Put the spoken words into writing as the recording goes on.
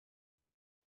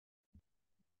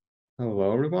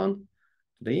Hello, everyone.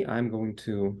 Today, I'm going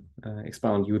to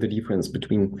expound you the difference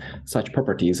between such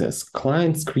properties as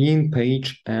client, screen,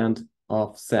 page, and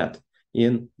offset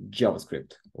in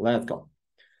JavaScript. Let's go.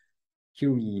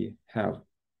 Here we have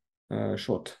a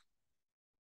short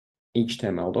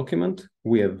HTML document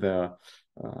with the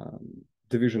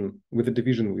division with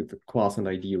the class and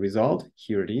ID result.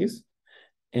 Here it is,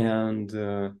 and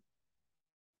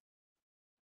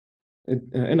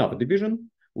another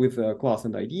division with class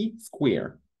and ID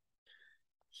square.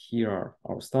 Here are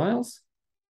our styles.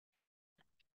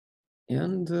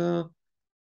 And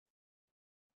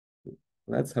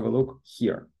let's have a look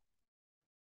here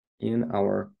in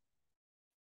our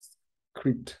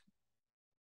script.js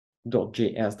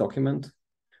document.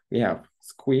 We have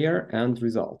square and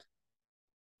result.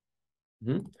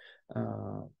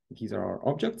 These are our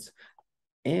objects.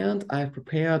 And I've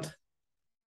prepared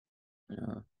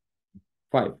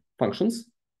 5 functions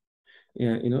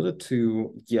in order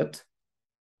to get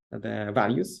the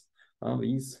values of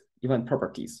these event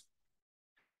properties.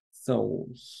 So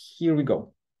here we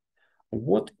go.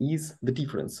 What is the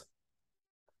difference?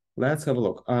 Let's have a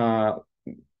look. I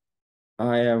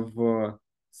have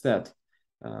set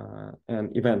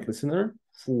an event listener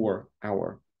for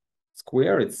our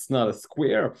square. It's not a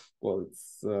square. Well,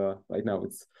 it's right now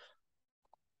it's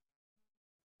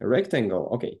a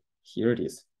rectangle. Okay, here it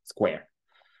is, square.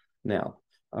 Now,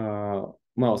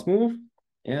 mouse move,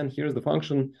 and here's the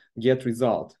function get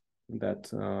result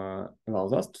that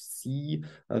allows us to see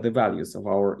the values of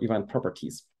our event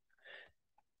properties.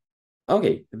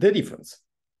 Okay, the difference.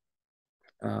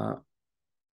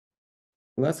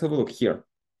 Let's have a look here.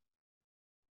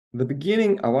 The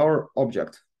beginning of our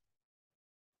object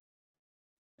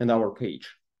and our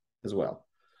page as well.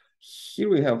 Here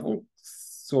we have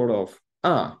sort of,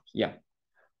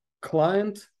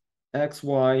 client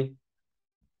XY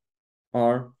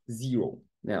are 0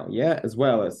 now, as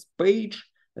well as page,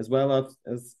 as well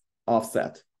as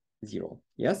offset 0,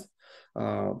 yes?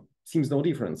 Seems no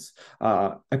difference,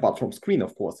 apart from screen,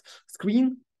 of course.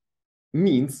 Screen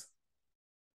means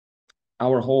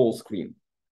our whole screen.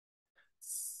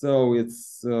 So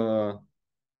it's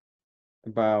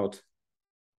about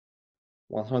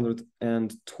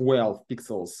 112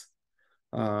 pixels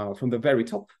from the very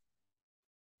top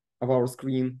of our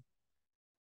screen.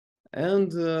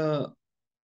 And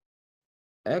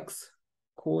X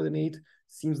coordinate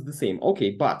seems the same. Okay,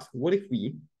 but what if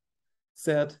we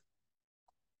set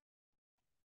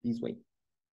this way?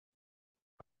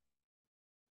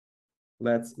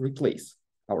 Let's replace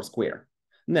our square.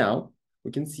 Now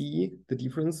we can see the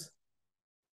difference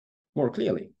more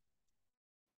clearly.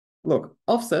 Look,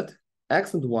 offset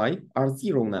X and Y are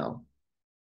 0 now,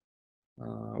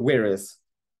 whereas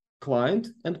client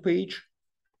and page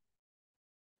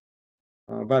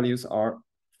values are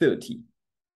 30.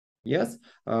 Yes,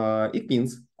 it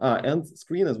means, and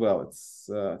screen as well, it's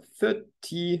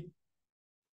 30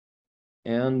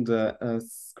 and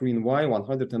screen Y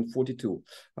 142.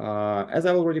 As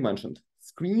I already mentioned,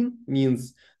 screen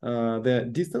means the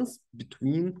distance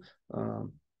between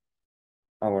the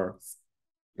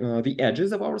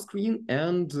edges of our screen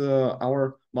and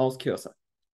our mouse cursor.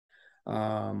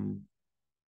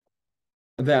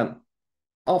 Then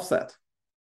offset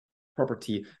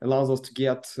property allows us to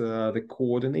get the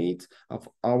coordinate of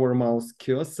our mouse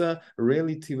cursor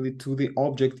relatively to the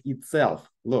object itself.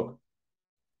 Look,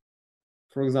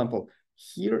 for example,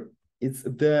 here it's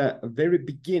the very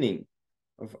beginning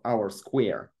of our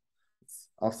square. It's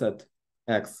offset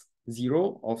X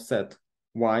 0, offset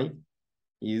Y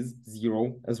is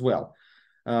 0 as well.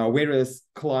 Whereas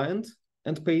client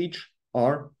and page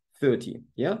are 30.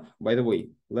 Yeah, by the way,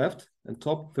 left and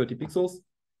top 30 pixels.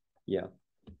 Yeah,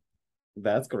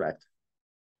 that's correct.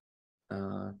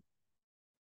 And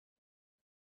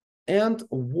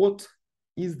what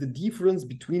is the difference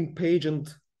between page and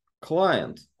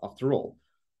client after all?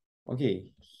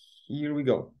 Okay, here we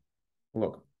go.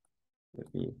 Look,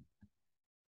 let me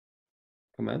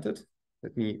comment it.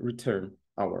 Let me return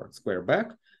our square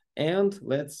back, and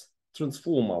let's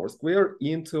transform our square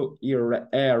into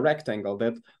a rectangle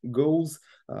that goes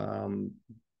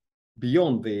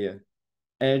beyond the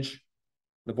edge,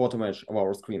 the bottom edge of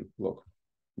our screen. Look,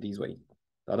 this way.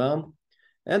 Ta-da!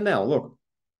 And now look,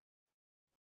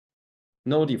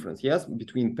 no difference, yes,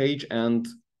 between page and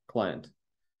client.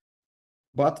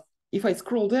 But if I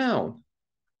scroll down,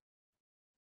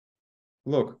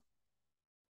 look,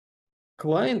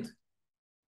 client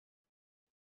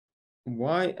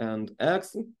Y and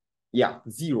X,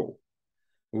 0.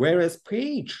 Whereas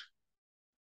page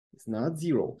is not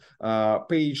 0.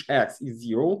 Page X is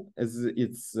 0, as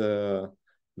it's the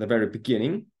very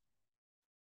beginning.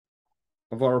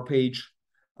 of our page,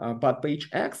 but page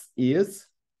X is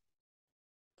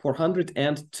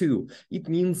 402. It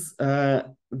means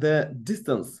the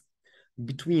distance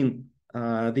between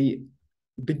the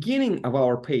beginning of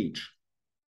our page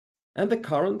and the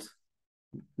current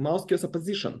mouse cursor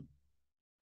position.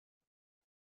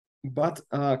 But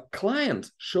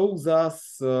client shows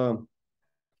us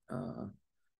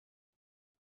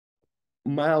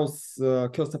mouse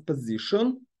cursor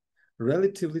position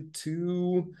relatively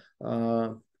to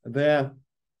the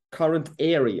current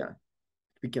area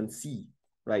we can see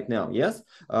right now. Yes,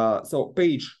 so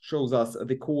page shows us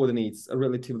the coordinates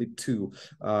relatively to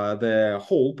the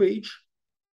whole page,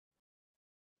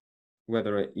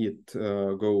 whether it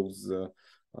goes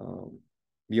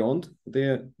beyond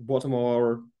the bottom of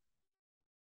our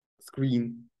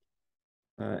screen,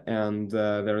 and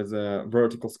there is a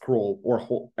vertical scroll or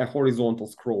a horizontal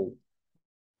scroll.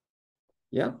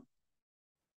 Yeah.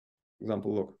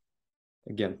 Example, look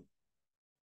again.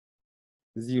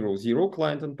 0, 0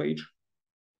 client on page.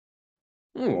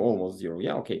 Almost 0.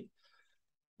 Yeah, okay.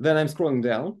 Then I'm scrolling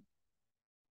down.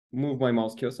 Move my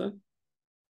mouse cursor.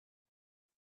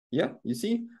 Yeah, you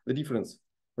see the difference.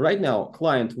 Right now,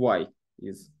 client Y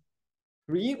is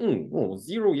 3.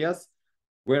 0, yes.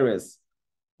 Whereas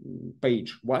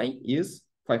page Y is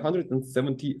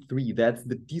 573. That's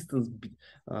the distance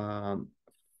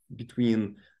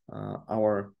between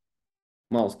our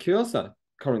mouse cursor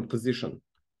current position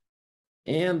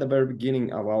and the very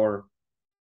beginning of our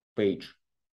page.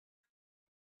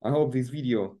 I hope this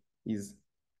video is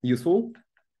useful.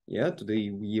 Yeah, today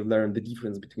we learned the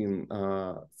difference between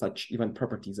such event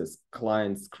properties as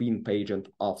client, screen, page, and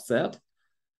offset.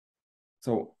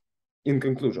 So in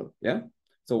conclusion, yeah,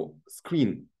 so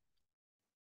screen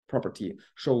property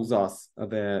shows us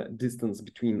the distance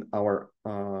between our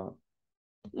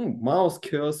mouse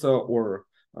cursor or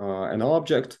an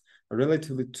object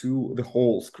relatively to the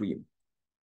whole screen.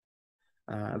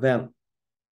 Then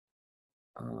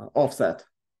offset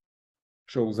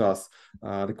shows us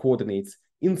the coordinates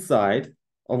inside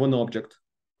of an object,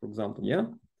 for example. Yeah,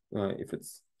 if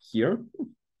it's here.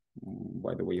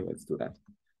 By the way, let's do that.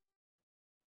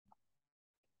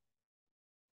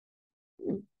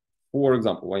 For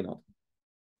example, why not?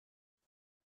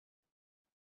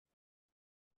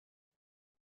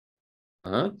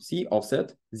 See,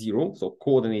 offset 0, so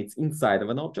coordinates inside of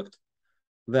an object.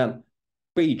 Then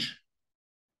page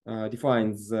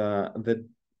defines the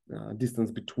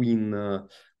distance between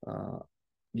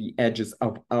the edges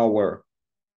of our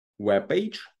web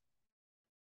page.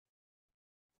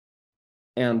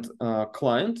 And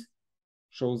client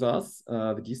shows us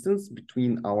the distance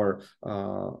between our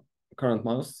current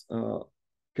mouse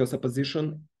cursor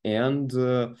position and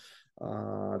the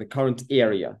current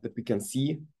area that we can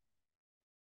see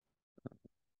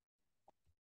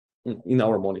in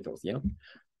our monitors. Yeah.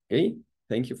 Okay.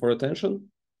 Thank you for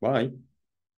attention. Bye.